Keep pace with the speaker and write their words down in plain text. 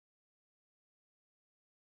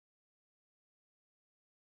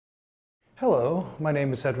Hello, my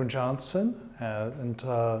name is Edwin Johnson, and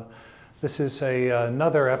this is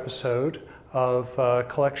another episode of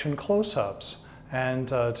Collection Close-Ups. And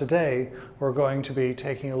today we're going to be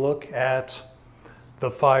taking a look at the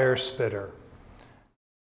Firespitter.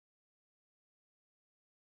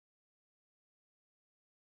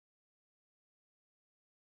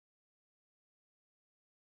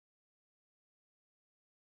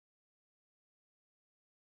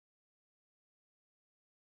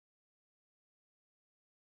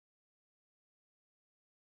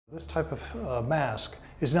 This type of mask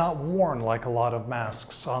is not worn like a lot of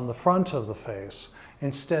masks on the front of the face.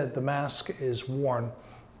 Instead, the mask is worn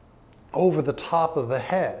over the top of the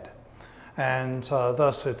head, and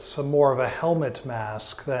thus it's more of a helmet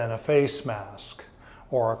mask than a face mask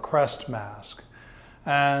or a crest mask.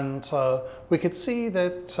 And we could see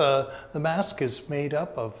that the mask is made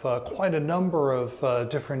up of quite a number of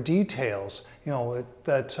different details,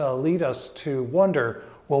 that lead us to wonder,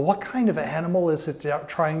 well, what kind of animal is it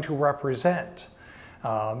trying to represent?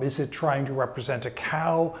 Is it trying to represent a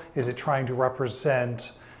cow? Is it trying to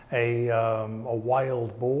represent a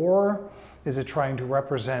wild boar? Is it trying to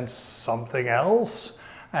represent something else?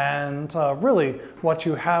 And really, what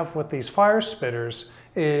you have with these fire spitters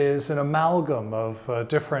is an amalgam of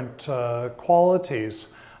different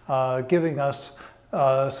qualities, giving us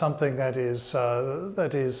something that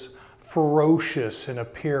is ferocious in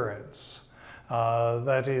appearance.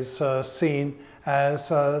 That is seen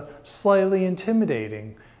as slightly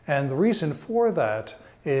intimidating. And the reason for that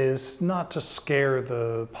is not to scare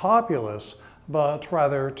the populace, but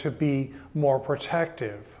rather to be more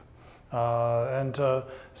protective.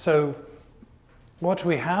 So what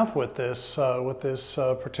we have with this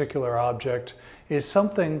particular object is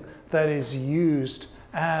something that is used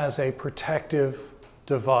as a protective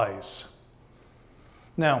device.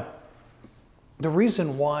 Now, the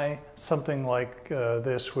reason why something like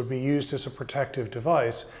this would be used as a protective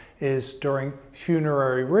device is during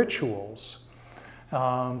funerary rituals.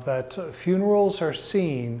 That funerals are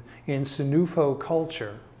seen in Senufo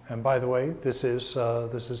culture, and by the way, this is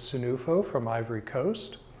Senufo from Ivory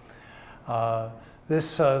Coast. That in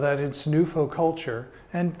Senufo culture,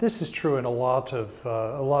 and this is true in a lot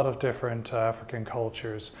of different African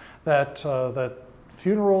cultures, that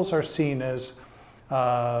funerals are seen as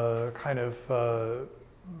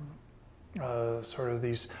sort of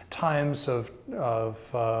these times of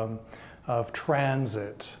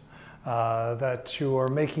transit, that you are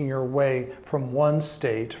making your way from one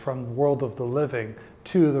state, from the world of the living,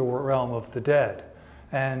 to the realm of the dead.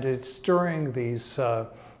 And it's during these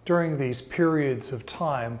periods of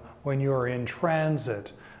time when you're in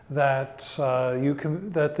transit that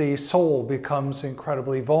that the soul becomes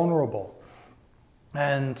incredibly vulnerable.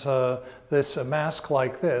 And a mask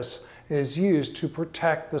like this is used to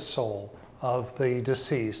protect the soul of the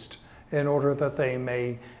deceased in order that they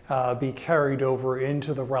may be carried over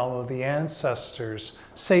into the realm of the ancestors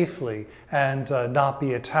safely and not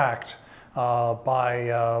be attacked by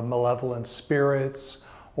malevolent spirits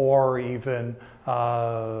or even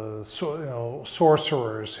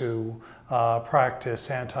sorcerers who practice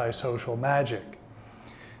antisocial magic.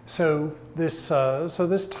 So this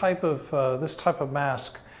type of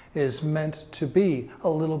mask is meant to be a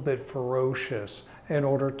little bit ferocious in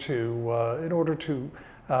order to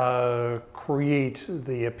create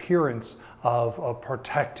the appearance of a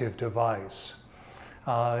protective device.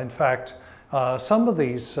 In fact, in some of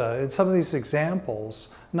these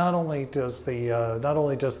examples, not only does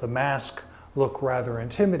the mask look rather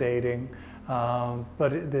intimidating, but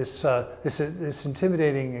this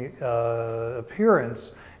intimidating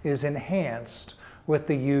appearance is enhanced with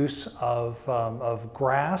the use of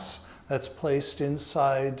grass that's placed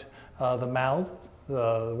inside the mouth,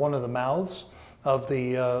 one of the mouths of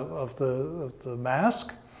the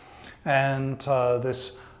mask, and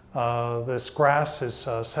this grass is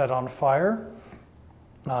set on fire,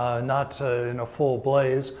 not in a full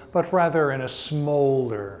blaze, but rather in a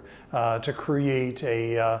smolder to create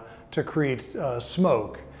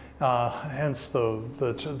smoke. Hence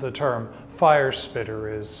the term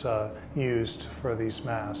Firespitter is used for these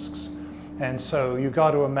masks. And so you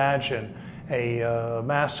got to imagine a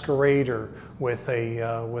masquerader with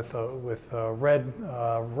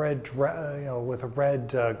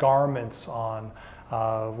red garments on,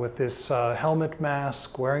 with this helmet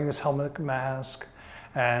mask, wearing this helmet mask,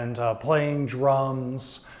 and playing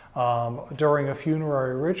drums during a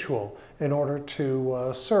funerary ritual in order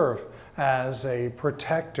to serve as a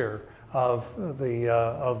protector of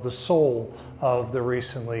the soul of the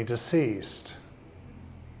recently deceased.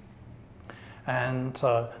 And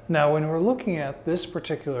now, when we're looking at this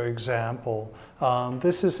particular example,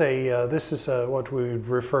 this is what we would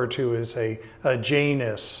refer to as a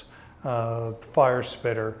Janus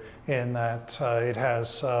Firespitter, in that it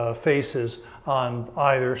has faces on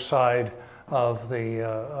either side of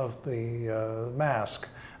the mask.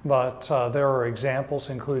 But there are examples,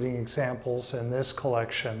 including examples in this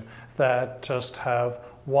collection, that just have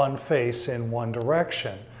one face in one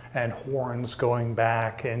direction and horns going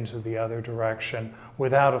back into the other direction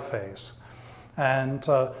without a face. And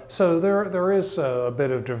so there is a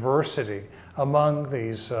bit of diversity among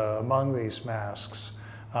these masks.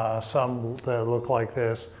 Some that look like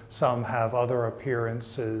this, some have other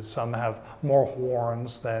appearances, some have more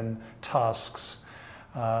horns than tusks.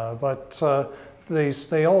 But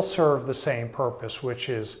they all serve the same purpose, which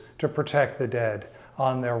is to protect the dead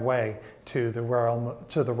on their way to the realm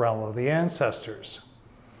of the ancestors.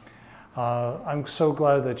 I'm so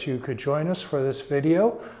glad that you could join us for this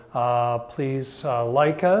video. Please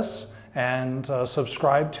like us and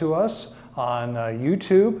subscribe to us on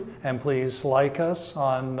YouTube, and please like us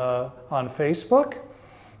on Facebook.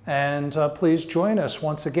 And please join us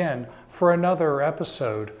once again for another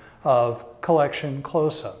episode of Collection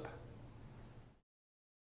Close-Up.